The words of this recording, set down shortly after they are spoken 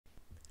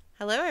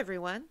Hello,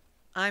 everyone.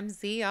 I'm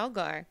Z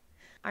Algar.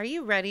 Are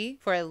you ready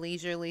for a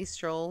leisurely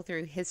stroll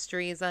through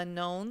history's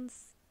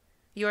unknowns?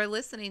 You are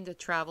listening to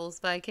Travels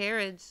by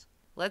Carriage.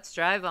 Let's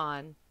drive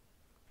on.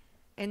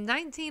 In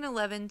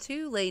 1911,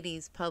 two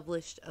ladies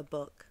published a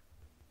book.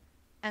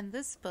 And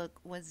this book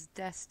was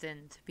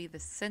destined to be the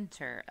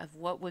center of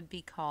what would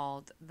be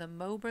called the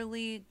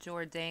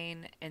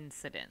Moberly-Jourdain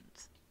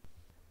incident.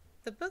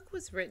 The book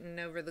was written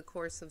over the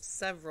course of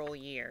several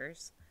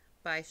years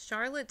by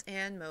Charlotte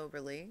Ann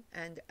Moberly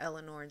and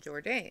Eleanor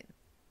Jourdain.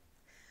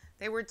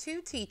 They were two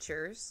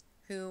teachers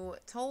who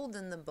told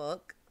in the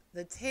book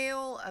the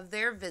tale of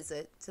their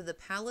visit to the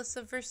Palace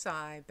of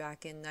Versailles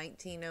back in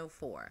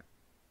 1904.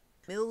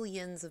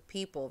 Millions of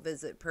people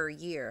visit per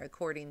year,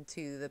 according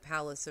to the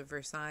Palace of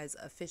Versailles'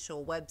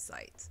 official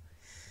website.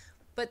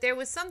 But there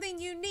was something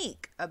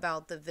unique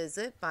about the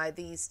visit by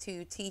these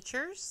two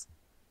teachers.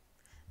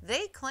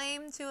 They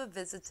claimed to have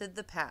visited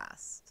the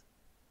past.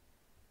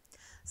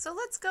 So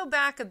let's go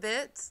back a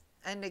bit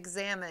and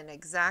examine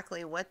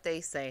exactly what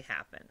they say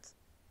happened.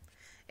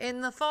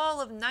 In the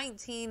fall of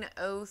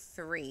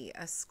 1903,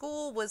 a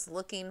school was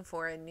looking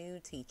for a new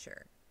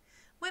teacher.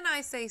 When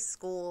I say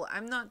school,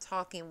 I'm not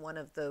talking one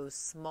of those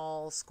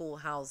small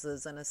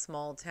schoolhouses in a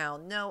small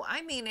town. No,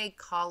 I mean a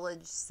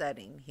college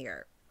setting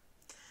here.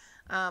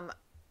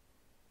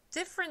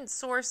 Different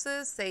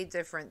sources say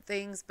different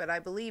things, but I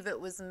believe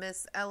it was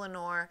Miss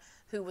Eleanor,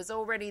 who was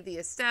already the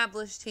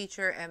established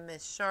teacher, and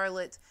Miss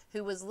Charlotte,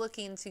 who was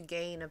looking to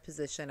gain a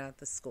position at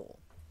the school.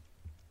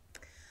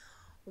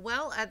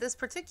 Well, at this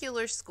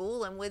particular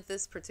school and with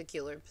this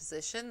particular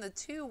position, the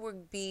two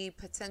would be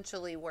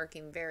potentially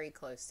working very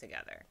close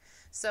together.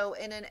 So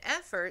in an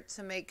effort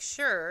to make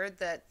sure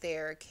that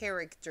their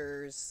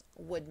characters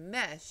would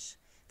mesh,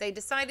 they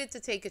decided to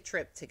take a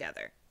trip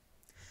together.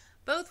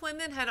 Both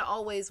women had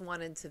always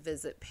wanted to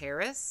visit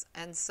Paris,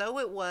 and so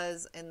it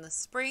was in the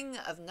spring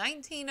of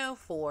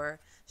 1904,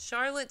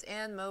 Charlotte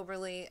Ann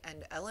Moberly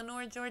and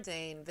Eleanor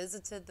Jourdain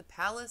visited the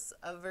Palace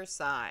of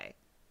Versailles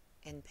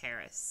in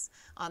Paris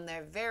on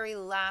their very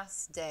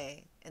last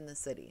day in the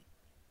city.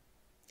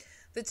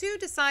 The two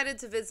decided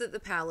to visit the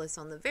palace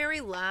on the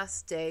very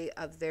last day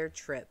of their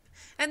trip,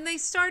 and they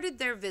started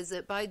their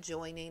visit by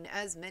joining,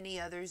 as many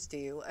others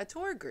do, a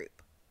tour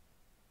group.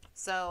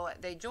 So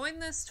they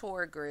joined this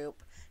tour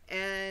group,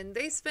 and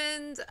they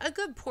spend a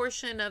good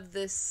portion of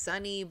this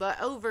sunny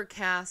but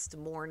overcast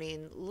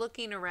morning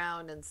looking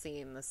around and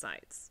seeing the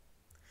sights.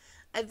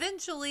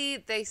 Eventually,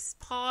 they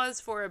pause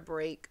for a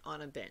break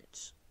on a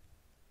bench.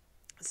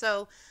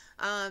 So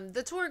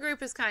the tour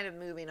group is kind of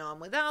moving on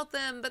without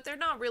them, but they're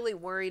not really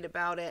worried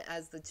about it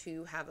as the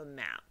two have a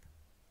map.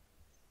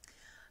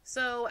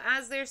 So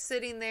as they're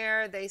sitting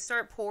there, they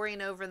start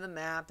poring over the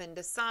map and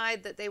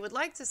decide that they would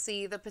like to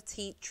see the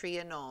Petit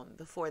Trianon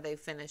before they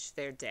finish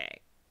their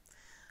day.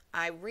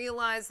 I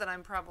realize that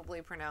I'm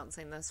probably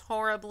pronouncing this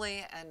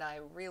horribly, and I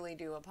really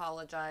do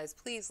apologize.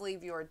 Please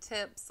leave your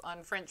tips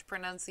on French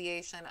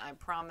pronunciation. I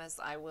promise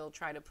I will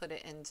try to put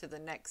it into the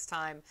next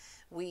time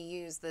we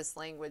use this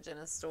language in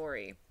a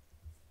story.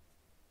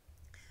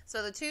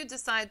 So the two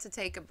decide to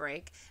take a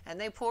break, and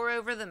they pore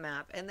over the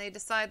map, and they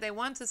decide they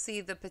want to see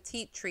the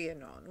Petit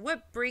Trianon.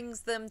 What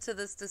brings them to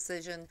this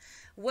decision?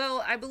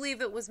 Well, I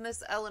believe it was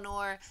Miss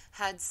Eleanor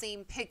had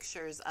seen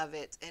pictures of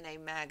it in a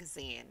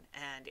magazine,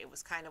 and it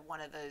was kind of one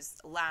of those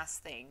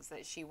last things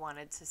that she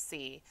wanted to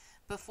see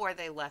before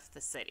they left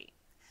the city.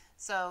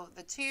 So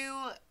the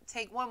two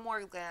take one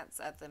more glance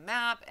at the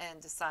map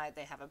and decide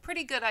they have a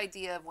pretty good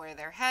idea of where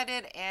they're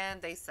headed,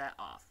 and they set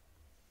off.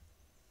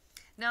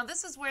 Now,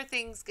 this is where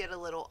things get a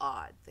little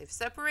odd. They've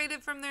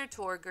separated from their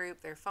tour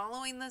group, they're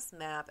following this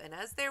map, and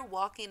as they're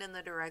walking in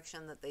the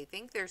direction that they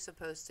think they're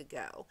supposed to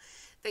go,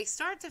 they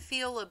start to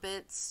feel a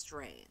bit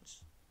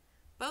strange.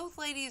 Both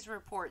ladies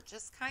report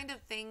just kind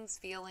of things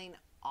feeling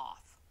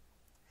off.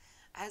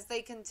 As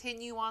they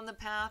continue on the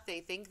path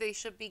they think they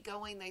should be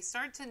going, they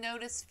start to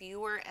notice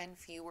fewer and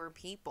fewer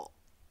people.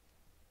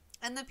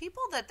 And the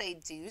people that they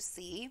do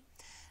see,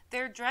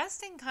 they're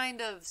dressed in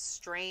kind of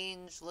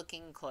strange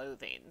looking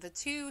clothing. The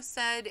two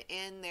said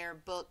in their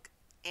book,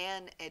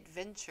 An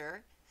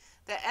Adventure,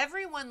 that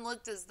everyone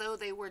looked as though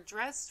they were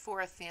dressed for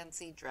a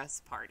fancy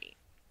dress party.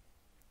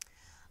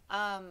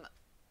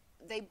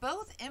 They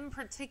both in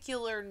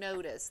particular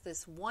notice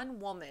this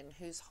one woman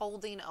who's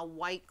holding a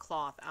white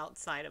cloth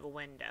outside of a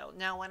window.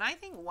 Now, when I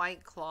think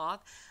white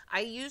cloth,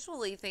 I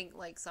usually think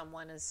like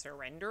someone is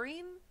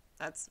surrendering.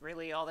 That's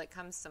really all that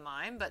comes to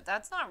mind, but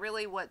that's not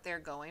really what they're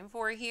going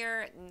for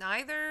here.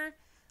 Neither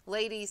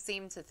lady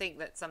seemed to think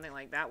that something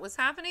like that was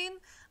happening.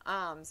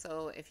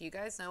 So if you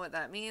guys know what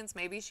that means,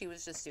 maybe she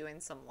was just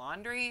doing some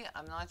laundry.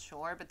 I'm not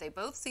sure, but they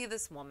both see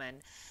this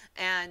woman.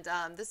 And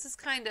this is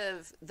kind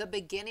of the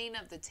beginning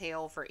of the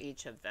tale for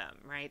each of them,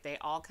 right? They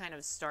all kind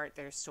of start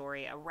their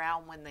story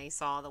around when they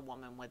saw the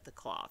woman with the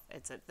cloth.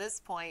 It's at this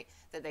point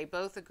that they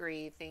both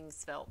agree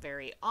things felt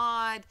very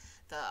odd.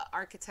 The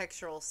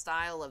architectural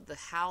style of the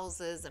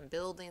houses and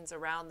buildings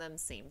around them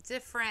seemed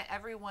different.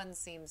 Everyone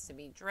seems to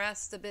be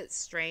dressed a bit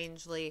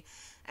strangely. immediately.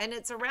 And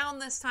it's around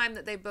this time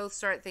that they both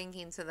start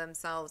thinking to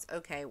themselves,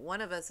 okay,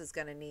 one of us is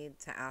going to need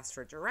to ask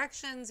for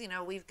directions. You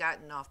know, we've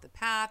gotten off the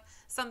path.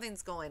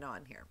 Something's going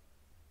on here.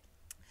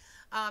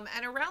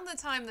 And around the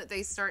time that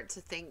they start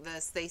to think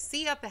this, they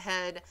see up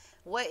ahead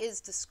what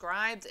is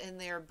described in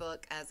their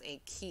book as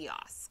a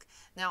kiosk.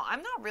 Now,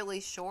 I'm not really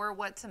sure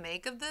what to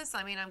make of this.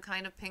 I mean, I'm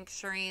kind of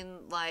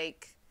picturing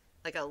like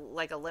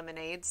a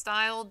lemonade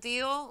style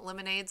deal,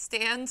 lemonade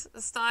stand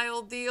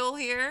style deal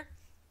here.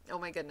 Oh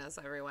my goodness,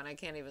 everyone, I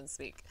can't even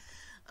speak.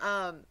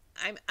 I'm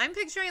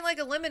picturing like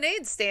a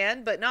lemonade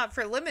stand, but not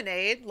for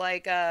lemonade,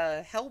 like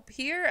help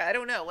here. I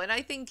don't know. When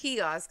I think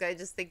kiosk, I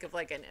just think of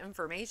like an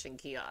information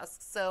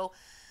kiosk. So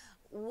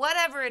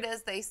whatever it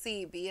is they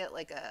see, be it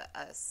like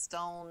a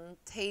stone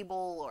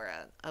table or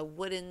a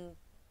wooden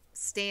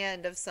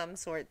stand of some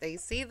sort, they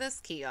see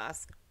this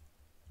kiosk.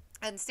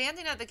 And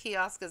standing at the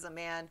kiosk is a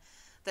man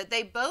that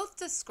they both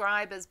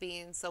describe as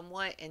being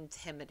somewhat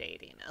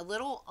intimidating, a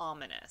little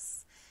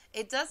ominous.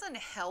 It doesn't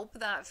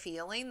help that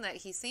feeling that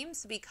he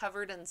seems to be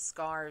covered in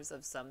scars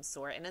of some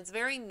sort, and it's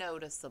very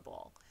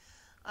noticeable.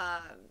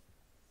 And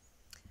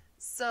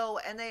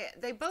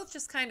they both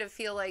just kind of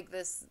feel like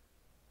this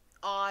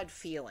odd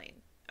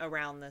feeling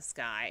around this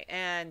guy.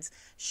 And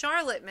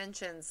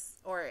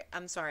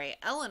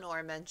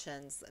Eleanor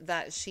mentions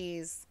that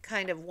she's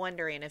kind of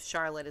wondering if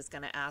Charlotte is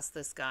going to ask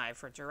this guy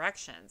for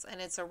directions.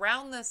 And it's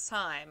around this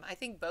time, I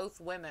think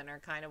both women are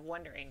kind of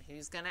wondering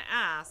who's going to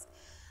ask,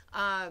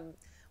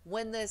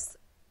 when this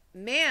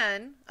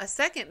man, a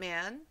second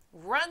man,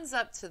 runs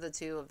up to the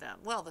two of them.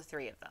 Well, the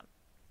three of them.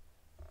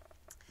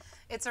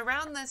 It's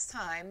around this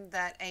time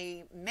that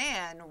a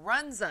man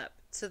runs up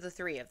to the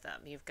three of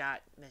them. You've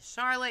got Miss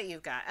Charlotte,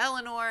 you've got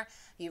Eleanor,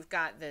 you've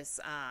got this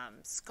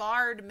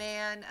scarred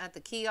man at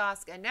the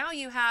kiosk, and now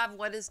you have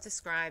what is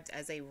described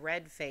as a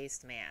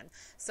red-faced man.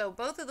 So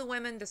both of the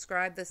women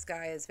describe this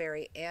guy as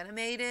very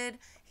animated.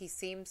 He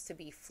seems to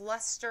be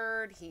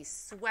flustered, he's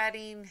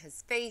sweating,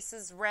 his face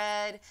is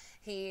red,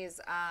 he's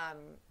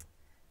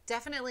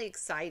definitely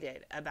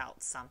excited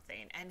about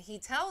something. And he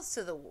tells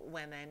to the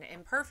women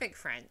in perfect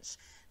French,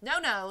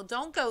 no,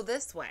 don't go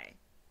this way.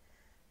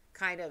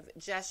 Kind of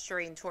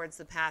gesturing towards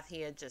the path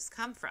he had just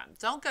come from.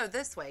 Don't go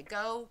this way.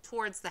 Go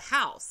towards the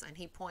house. And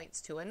he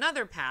points to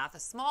another path, a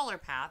smaller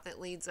path that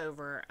leads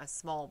over a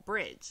small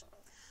bridge.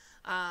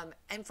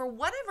 And for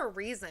whatever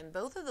reason,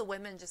 both of the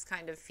women just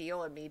kind of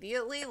feel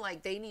immediately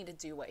like they need to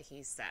do what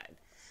he said.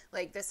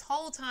 Like this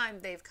whole time,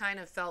 they've kind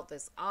of felt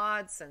this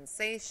odd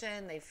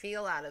sensation. They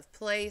feel out of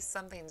place.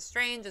 Something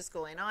strange is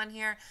going on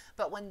here.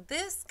 But when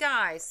this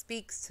guy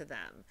speaks to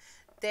them,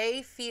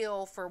 they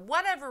feel, for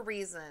whatever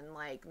reason,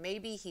 like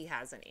maybe he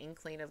has an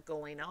inkling of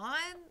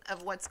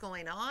what's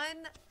going on.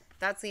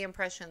 That's the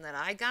impression that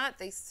I got.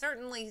 They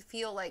certainly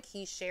feel like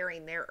he's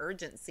sharing their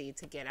urgency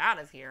to get out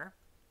of here.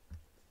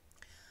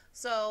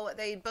 So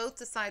they both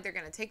decide they're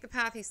going to take the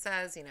path he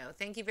says,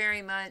 thank you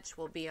very much,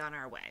 we'll be on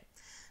our way.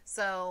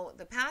 So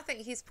the path that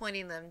he's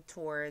pointing them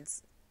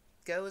towards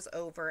goes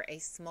over a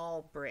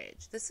small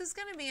bridge. This is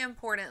going to be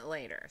important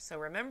later, so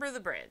remember the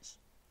bridge.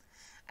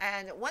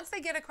 And once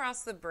they get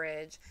across the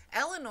bridge,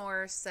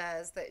 Eleanor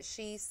says that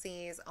she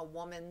sees a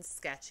woman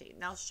sketching.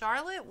 Now,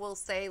 Charlotte will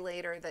say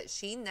later that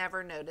she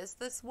never noticed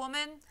this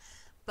woman,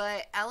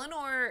 but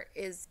Eleanor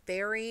is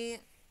very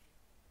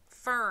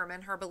firm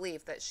in her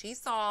belief that she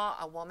saw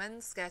a woman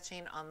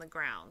sketching on the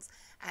grounds.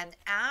 And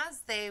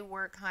as they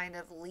were kind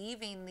of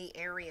leaving the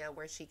area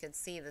where she could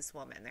see this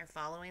woman, they're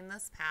following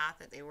this path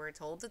that they were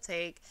told to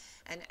take.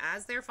 And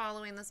as they're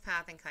following this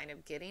path and kind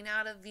of getting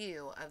out of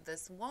view of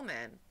this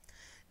woman,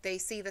 they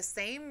see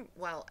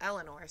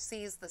Eleanor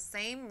sees the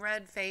same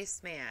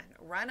red-faced man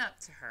run up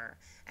to her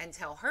and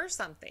tell her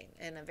something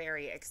in a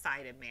very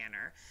excited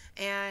manner.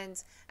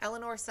 And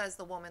Eleanor says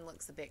the woman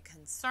looks a bit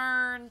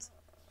concerned,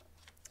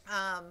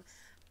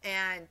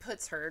 and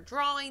puts her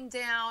drawing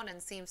down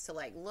and seems to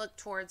look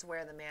towards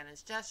where the man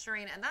is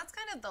gesturing. And that's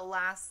kind of the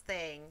last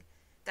thing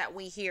that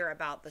we hear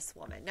about this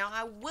woman. Now,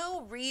 I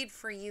will read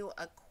for you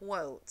a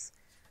quote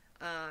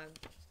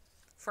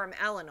from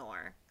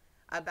Eleanor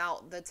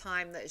about the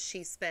time that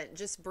she spent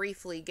just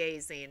briefly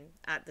gazing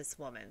at this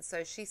woman.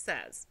 So she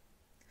says,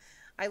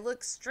 "I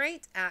looked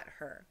straight at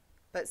her,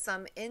 but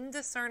some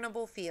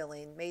indiscernible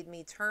feeling made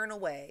me turn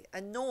away,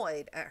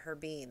 annoyed at her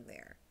being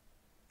there."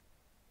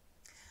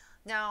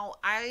 Now,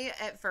 I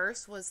at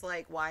first was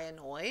like, why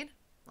annoyed?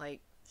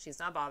 Like, she's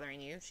not bothering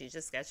you. She's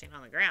just sketching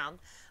on the ground.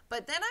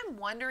 But then I'm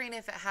wondering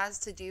if it has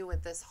to do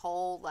with this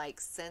whole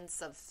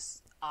sense of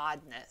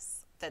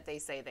oddness that they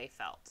say they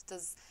felt.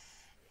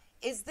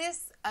 Is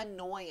this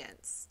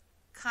annoyance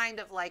kind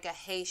of like a,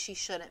 hey, she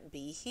shouldn't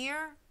be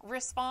here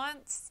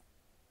response?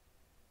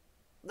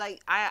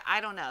 I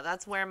don't know.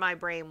 That's where my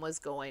brain was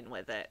going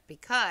with it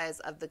because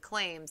of the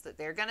claims that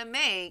they're going to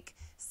make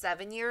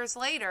 7 years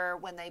later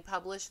when they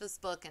publish this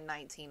book in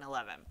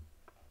 1911.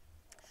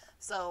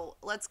 So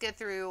let's get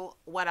through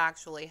what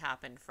actually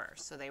happened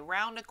first. So they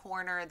round a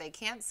corner. They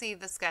can't see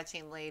the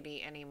sketching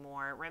lady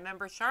anymore.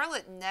 Remember,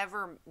 Charlotte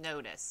never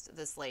noticed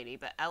this lady,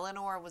 but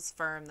Eleanor was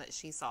firm that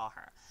she saw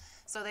her.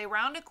 So they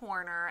round a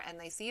corner and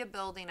they see a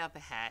building up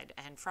ahead.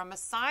 And from a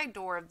side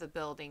door of the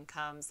building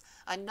comes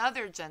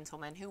another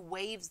gentleman who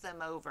waves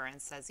them over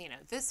and says,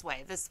 this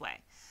way, this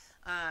way.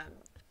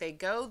 They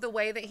go the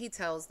way that he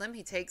tells them.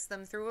 He takes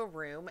them through a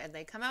room and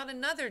they come out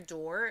another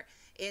door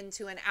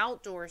into an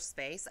outdoor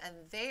space. And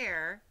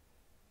there,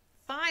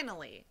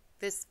 finally,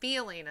 this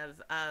feeling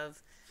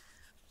of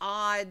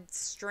odd,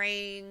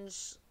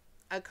 strange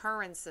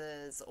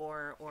occurrences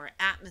or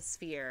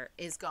atmosphere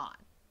is gone.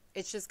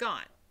 It's just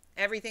gone.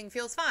 Everything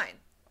feels fine,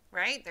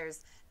 right?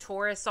 There's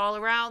tourists all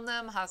around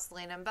them,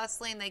 hustling and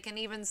bustling. They can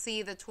even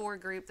see the tour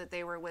group that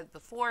they were with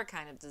before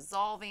kind of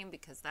dissolving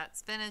because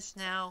that's finished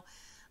now.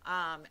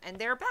 And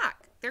they're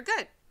back. They're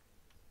good.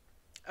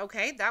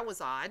 Okay, that was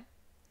odd.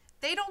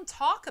 They don't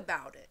talk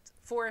about it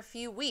for a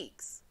few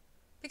weeks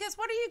because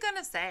what are you going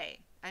to say?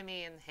 I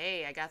mean,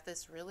 hey, I got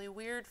this really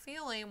weird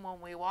feeling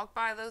when we walked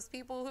by those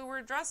people who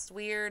were dressed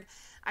weird.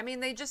 I mean,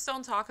 they just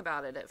don't talk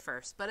about it at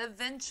first. But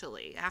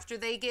eventually, after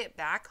they get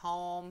back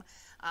home,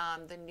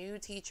 the new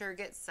teacher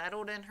gets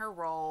settled in her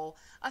role.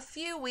 A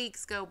few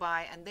weeks go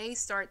by and they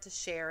start to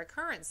share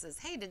occurrences.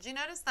 Hey, did you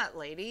notice that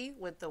lady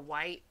with the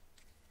white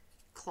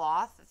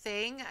cloth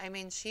thing? I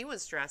mean, she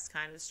was dressed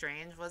kind of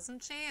strange,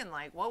 wasn't she? And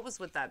like, what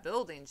was with that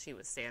building she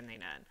was standing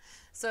in?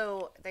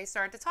 So they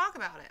start to talk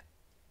about it.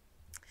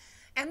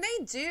 And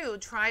they do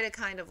try to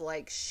kind of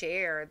like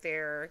share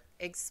their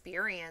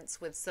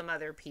experience with some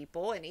other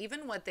people and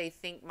even what they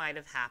think might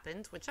have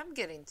happened, which I'm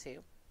getting to.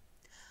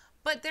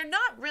 But they're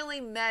not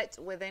really met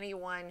with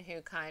anyone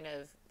who kind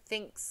of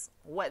thinks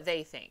what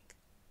they think.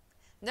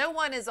 No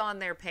one is on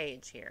their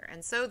page here.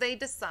 And so they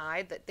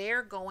decide that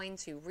they're going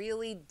to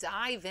really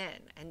dive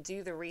in and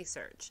do the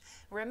research.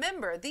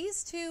 Remember,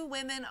 these two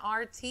women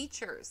are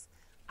teachers.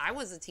 I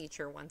was a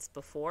teacher once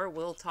before.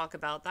 We'll talk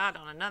about that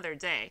on another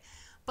day.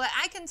 But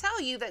I can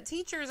tell you that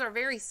teachers are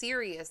very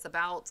serious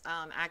about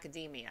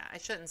academia. I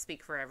shouldn't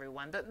speak for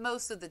everyone, but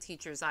most of the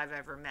teachers I've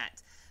ever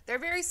met, they're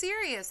very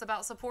serious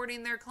about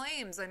supporting their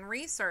claims and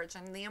research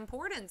and the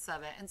importance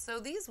of it. And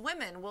so these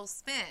women will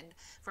spend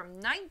from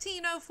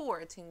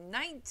 1904 to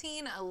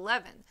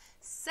 1911,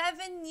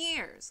 7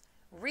 years,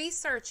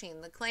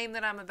 researching the claim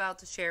that I'm about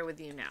to share with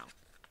you now.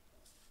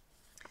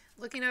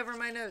 Looking over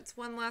my notes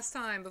one last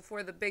time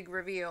before the big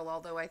reveal,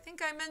 although I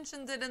think I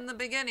mentioned it in the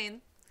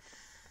beginning.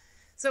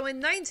 So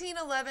in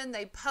 1911,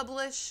 they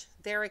publish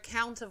their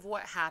account of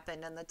what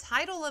happened, and the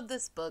title of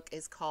this book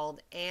is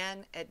called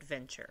An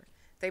Adventure.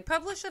 They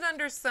publish it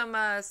under some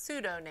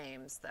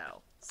pseudonames,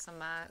 though,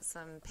 some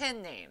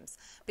pen names.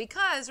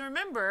 Because,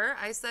 remember,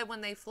 I said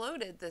when they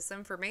floated this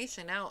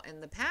information out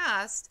in the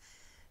past,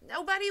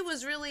 nobody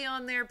was really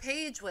on their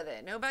page with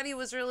it. Nobody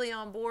was really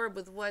on board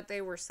with what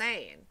they were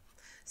saying.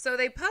 So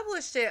they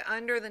published it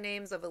under the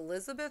names of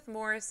Elizabeth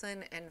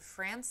Morrison and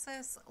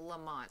Frances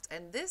Lamont.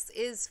 And this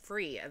is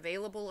free,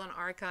 available on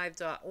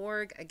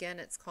archive.org. Again,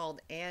 it's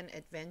called An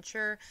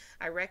Adventure.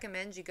 I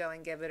recommend you go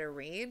and give it a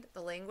read.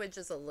 The language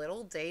is a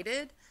little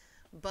dated,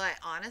 but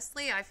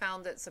honestly, I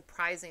found it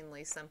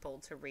surprisingly simple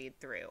to read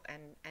through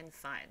and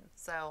fun.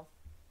 So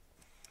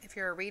if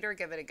you're a reader,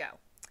 give it a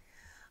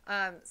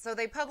go. So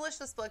they published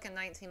this book in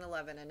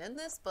 1911, and in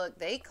this book,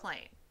 they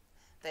claim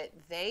that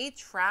they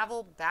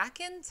traveled back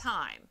in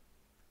time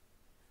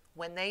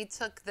when they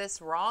took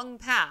this wrong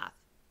path.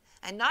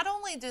 And not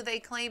only do they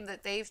claim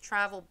that they've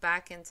traveled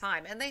back in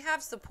time, and they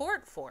have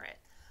support for it,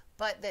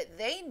 but that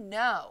they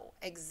know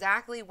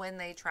exactly when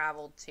they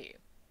traveled to.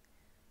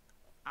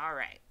 All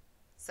right.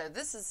 So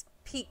this has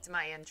piqued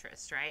my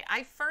interest, right?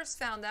 I first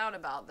found out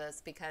about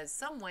this because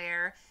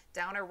somewhere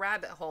down a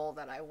rabbit hole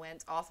that I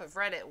went off of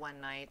Reddit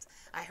one night,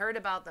 I heard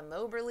about the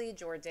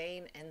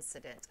Moberly-Jourdain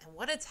incident. And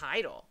what a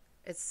title.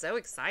 It's so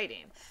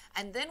exciting.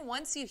 And then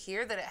once you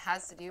hear that it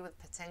has to do with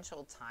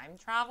potential time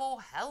travel,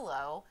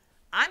 hello,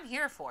 I'm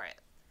here for it.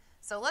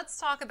 So let's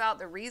talk about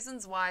the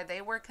reasons why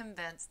they were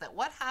convinced that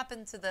what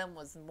happened to them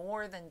was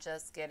more than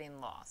just getting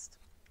lost.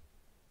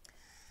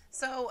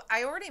 So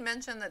I already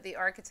mentioned that the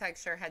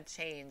architecture had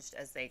changed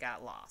as they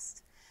got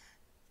lost.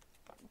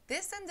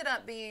 This ended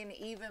up being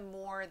even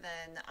more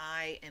than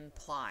I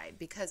implied,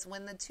 because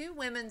when the two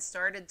women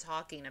started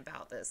talking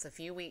about this a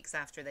few weeks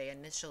after they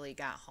initially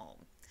got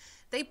home,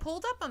 they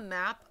pulled up a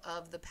map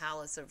of the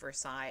Palace of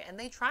Versailles and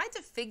they tried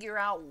to figure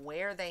out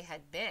where they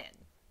had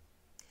been.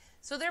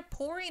 So they're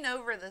poring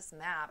over this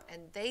map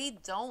and they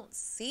don't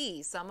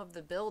see some of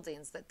the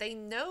buildings that they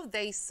know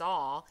they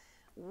saw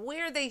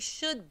where they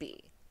should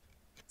be.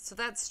 So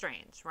that's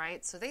strange,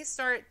 right? So they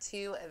start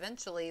to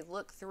eventually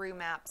look through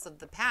maps of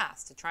the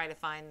past to try to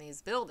find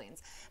these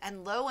buildings.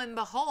 And lo and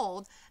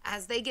behold,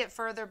 as they get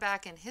further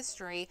back in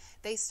history,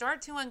 they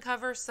start to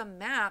uncover some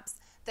maps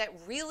that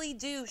really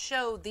do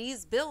show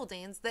these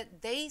buildings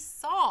that they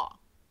saw.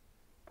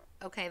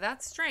 Okay,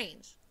 that's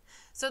strange.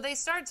 So they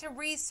start to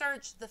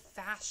research the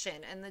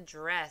fashion and the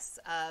dress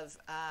of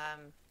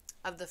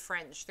the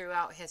French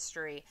throughout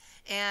history,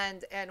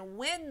 and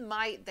when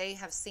might they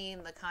have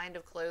seen the kind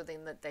of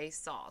clothing that they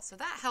saw. So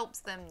that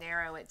helps them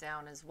narrow it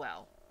down as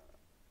well.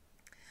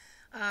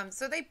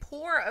 So they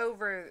pore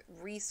over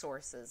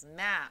resources,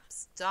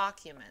 maps,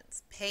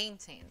 documents,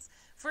 paintings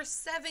for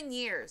 7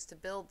 years to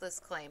build this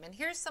claim. And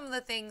here's some of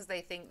the things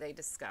they think they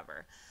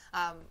discover.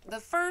 The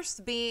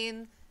first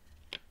being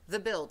the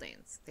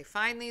buildings. They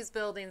find these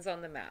buildings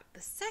on the map.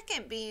 The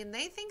second being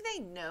they think they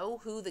know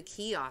who the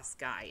kiosk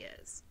guy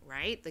is,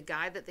 right? The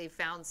guy that they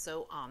found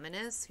so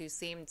ominous, who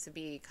seemed to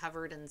be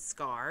covered in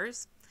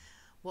scars.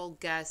 Well,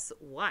 guess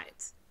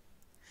what?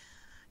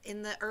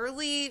 In the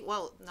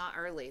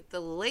the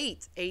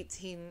late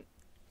 18,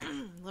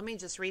 let me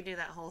just redo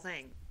that whole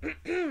thing.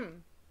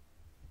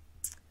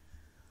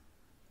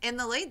 In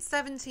the late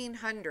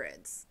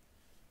 1700s,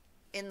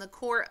 in the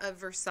court of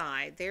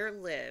Versailles, there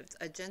lived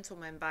a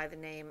gentleman by the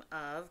name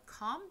of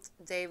Comte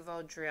de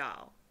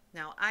Vaudreuil.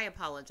 Now, I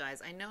apologize.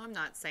 I know I'm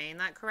not saying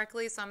that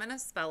correctly, so I'm going to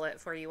spell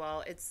it for you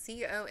all. It's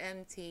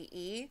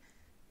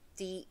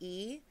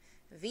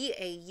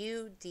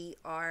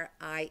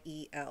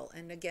Comtedevaudriel.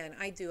 And again,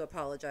 I do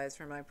apologize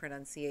for my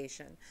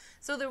pronunciation.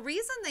 So the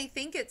reason they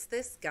think it's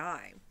this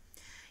guy,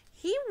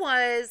 he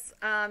was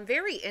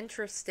very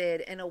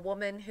interested in a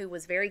woman who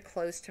was very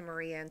close to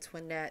Marie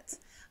Antoinette.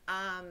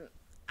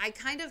 I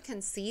kind of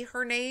can see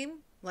her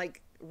name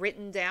like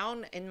written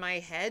down in my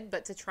head,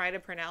 but to try to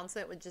pronounce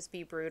it would just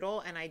be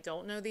brutal, and I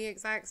don't know the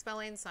exact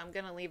spelling, so I'm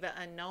going to leave it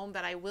unknown.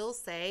 But I will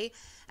say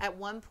at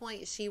one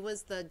point she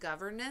was the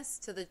governess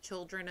to the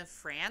children of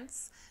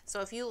France.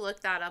 So if you look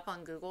that up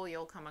on Google,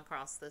 you'll come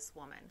across this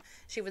woman.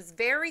 She was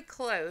very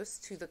close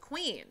to the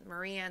Queen,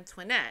 Marie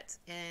Antoinette,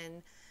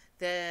 in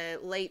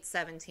the late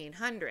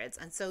 1700s.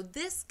 And so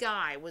this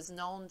guy was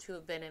known to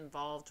have been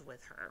involved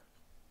with her.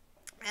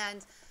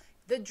 And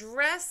the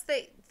dress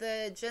that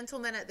the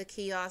gentleman at the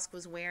kiosk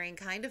was wearing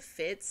kind of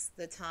fits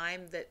the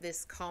time that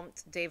this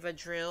Comte de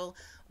Vaudreuil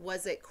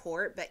was at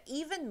court, but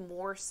even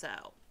more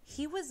so,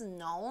 he was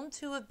known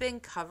to have been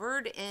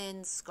covered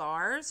in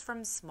scars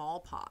from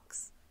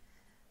smallpox.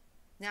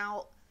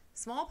 Now,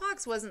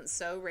 smallpox wasn't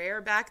so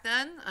rare back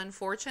then,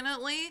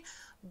 unfortunately,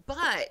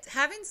 but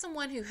having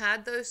someone who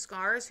had those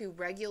scars who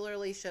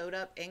regularly showed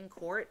up in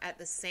court at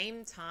the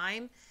same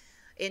time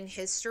in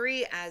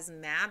history as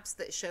maps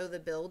that show the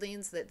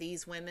buildings that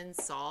these women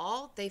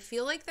saw, they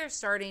feel like they're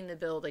starting to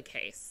build a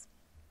case.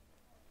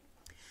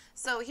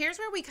 So here's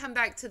where we come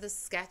back to the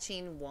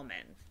sketching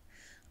woman.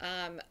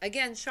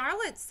 Again,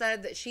 Charlotte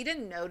said that she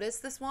didn't notice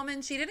this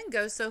woman. She didn't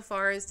go so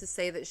far as to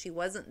say that she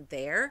wasn't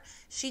there.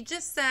 She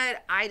just said,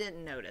 I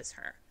didn't notice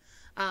her.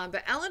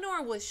 But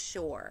Eleanor was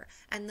sure.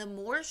 And the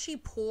more she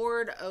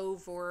pored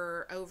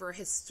over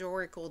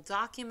historical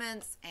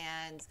documents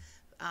and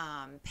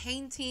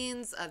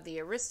paintings of the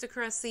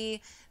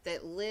aristocracy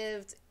that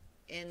lived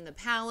in the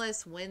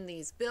palace when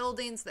these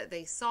buildings that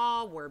they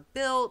saw were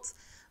built,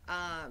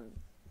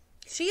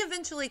 she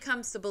eventually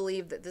comes to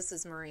believe that this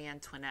is Marie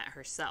Antoinette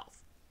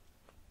herself.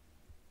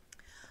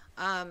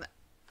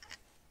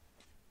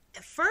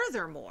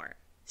 Furthermore,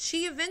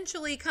 she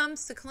eventually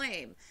comes to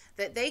claim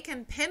that they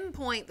can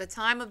pinpoint the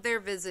time of their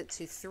visit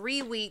to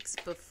 3 weeks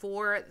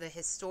before the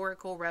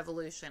historical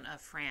revolution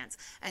of France.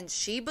 And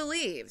she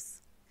believes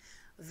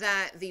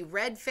that the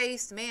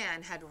red-faced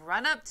man had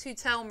run up to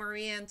tell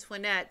Marie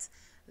Antoinette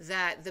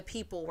that the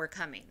people were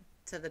coming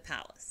to the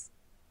palace.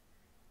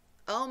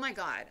 Oh my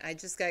God, I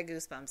just got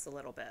goosebumps a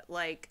little bit.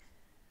 Like,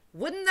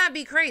 wouldn't that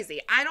be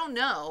crazy? I don't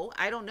know.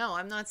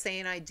 I'm not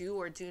saying I do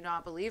or do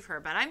not believe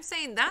her, but I'm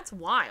saying that's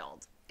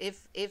wild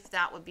if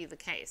that would be the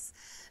case.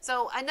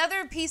 So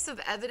another piece of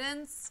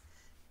evidence,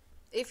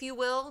 if you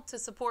will, to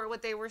support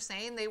what they were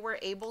saying, they were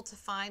able to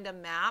find a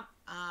map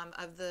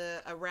of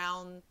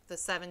around the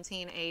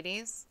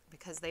 1780s,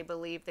 because they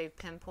believe they've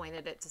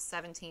pinpointed it to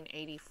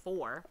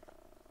 1784.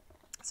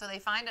 So they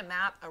find a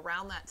map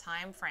around that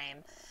time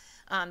frame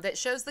that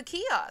shows the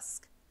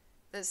kiosk,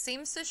 that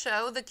seems to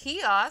show the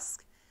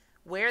kiosk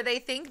where they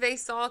think they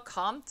saw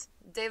Comte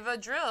de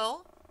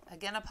Vaudreuil.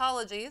 Again,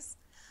 apologies.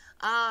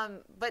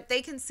 But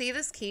they can see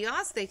this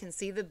kiosk. They can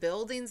see the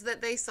buildings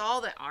that they saw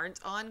that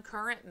aren't on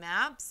current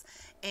maps.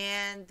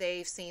 And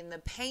they've seen the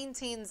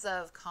paintings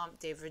of Comte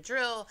de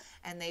Vaudreuil.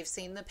 And they've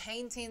seen the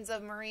paintings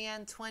of Marie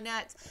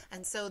Antoinette.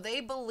 And so they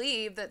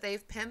believe that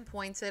they've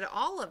pinpointed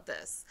all of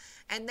this.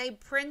 And they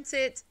print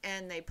it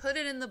and they put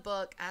it in the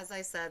book, as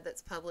I said,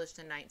 that's published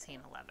in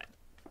 1911.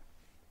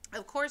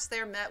 Of course,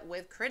 they're met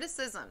with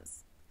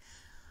criticisms.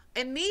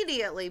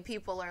 Immediately,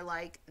 people are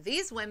like,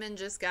 these women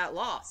just got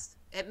lost.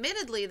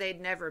 Admittedly, they'd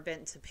never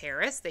been to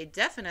Paris. They'd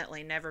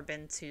definitely never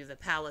been to the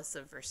Palace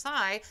of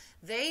Versailles.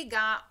 They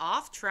got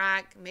off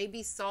track,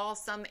 maybe saw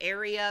some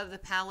area of the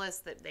palace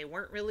that they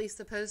weren't really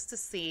supposed to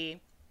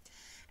see.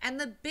 And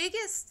the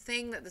biggest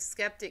thing that the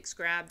skeptics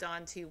grabbed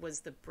onto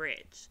was the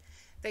bridge.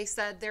 They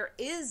said there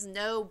is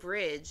no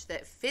bridge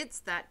that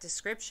fits that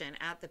description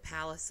at the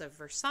Palace of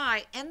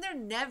Versailles, and there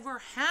never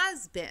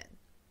has been.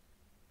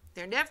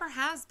 There never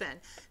has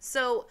been.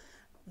 So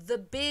the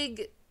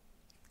big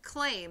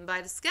claim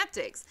by the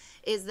skeptics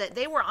is that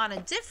they were on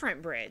a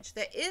different bridge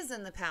that is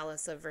in the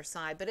Palace of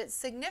Versailles, but it's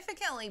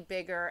significantly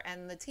bigger,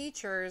 and the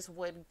teachers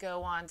would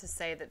go on to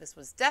say that this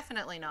was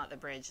definitely not the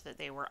bridge that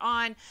they were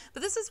on,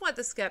 but this is what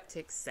the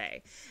skeptics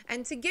say.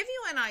 And to give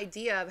you an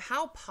idea of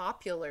how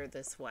popular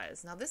this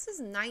was, now this is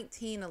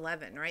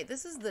 1911, right?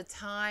 This is the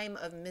time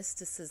of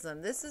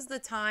mysticism. This is the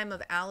time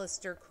of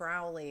Aleister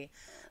Crowley.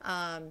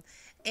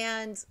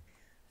 And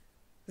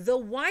the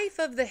wife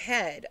of the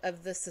head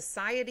of the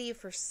Society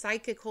for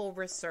Psychical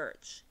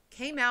Research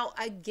came out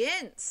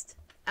against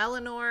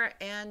Eleanor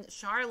and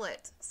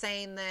Charlotte,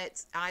 saying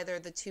that either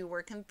the two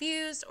were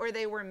confused or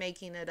they were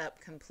making it up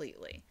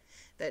completely,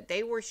 that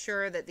they were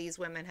sure that these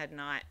women had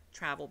not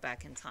traveled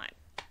back in time.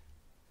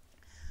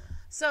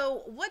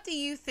 So what do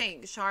you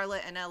think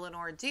Charlotte and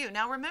Eleanor do?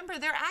 Now remember,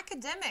 they're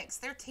academics,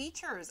 they're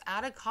teachers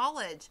out of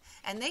college,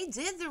 and they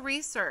did the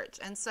research.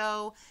 And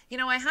so, you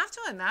know, I have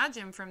to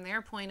imagine from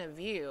their point of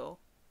view,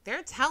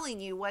 they're telling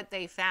you what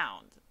they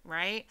found,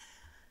 right?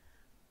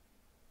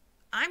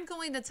 I'm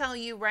going to tell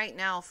you right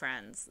now,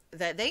 friends,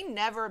 that they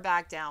never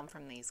back down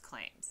from these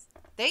claims.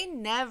 They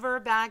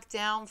never back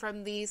down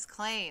from these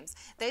claims.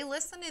 They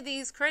listen to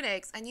these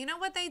critics, and you know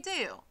what they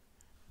do?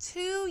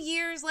 2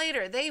 years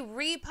later, they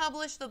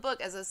republish the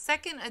book as a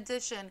second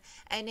edition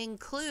and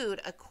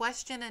include a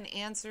question and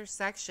answer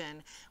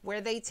section where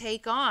they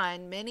take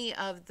on many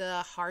of the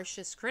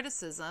harshest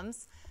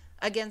criticisms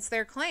against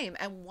their claim.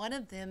 And one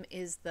of them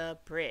is the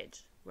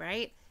bridge,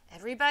 right?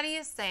 Everybody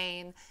is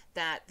saying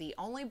that the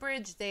only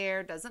bridge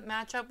there doesn't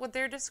match up with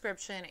their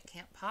description. It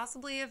can't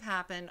possibly have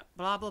happened,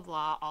 blah, blah,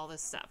 blah, all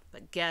this stuff.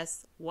 But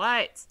guess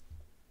what?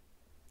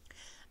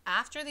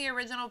 After the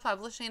original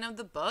publishing of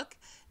the book,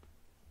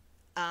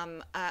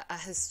 a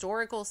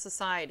historical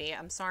society,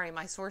 I'm sorry,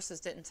 my sources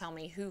didn't tell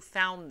me who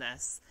found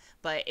this,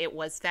 but it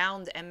was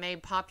found and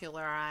made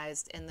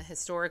popularized in the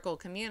historical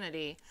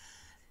community.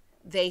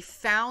 They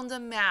found a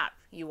map,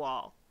 you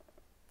all,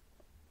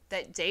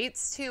 that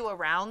dates to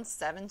around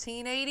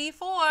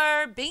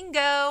 1784.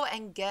 Bingo!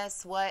 And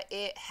guess what?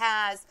 It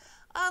has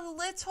a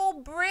little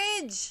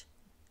bridge.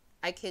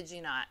 I kid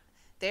you not.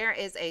 There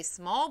is a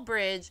small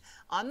bridge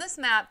on this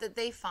map that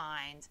they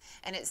find,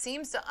 and it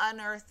seems to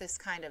unearth this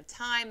kind of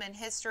time and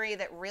history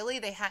that really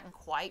they hadn't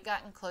quite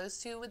gotten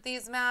close to with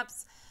these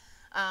maps,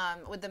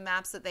 with the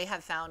maps that they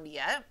have found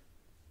yet.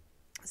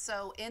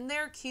 So in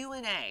their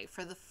Q&A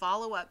for the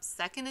follow-up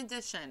second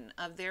edition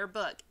of their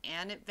book,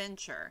 An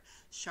Adventure,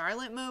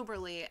 Charlotte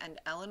Moberly and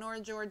Eleanor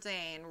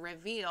Jourdain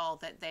reveal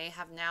that they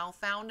have now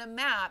found a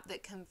map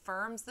that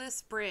confirms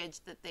this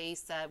bridge that they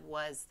said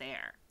was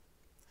there.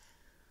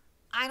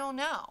 I don't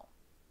know.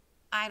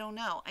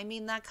 I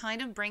mean, that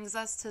kind of brings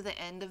us to the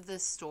end of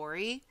this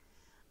story.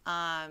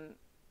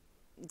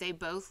 They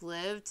both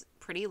lived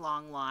pretty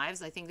long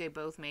lives. I think they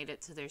both made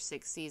it to their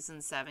 60s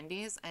and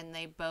 70s, and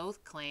they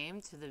both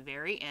claimed to the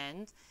very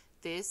end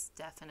this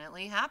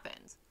definitely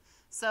happened.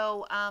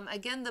 So,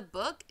 again, the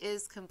book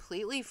is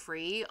completely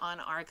free on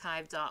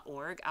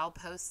archive.org. I'll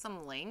post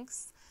some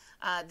links.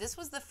 This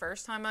was the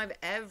first time I've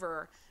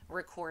ever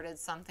recorded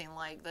something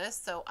like this,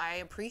 so I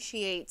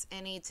appreciate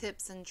any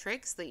tips and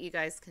tricks that you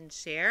guys can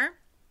share.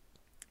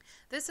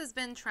 This has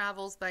been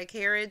Travels by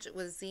Carriage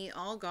with Z.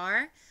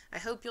 Algar. I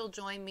hope you'll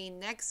join me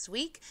next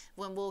week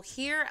when we'll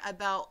hear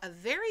about a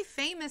very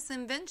famous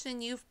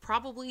invention you've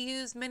probably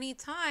used many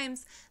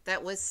times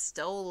that was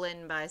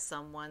stolen by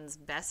someone's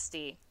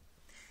bestie.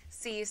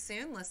 See you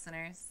soon,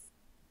 listeners.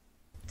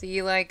 Do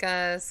you like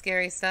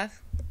scary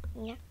stuff?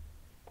 Yeah.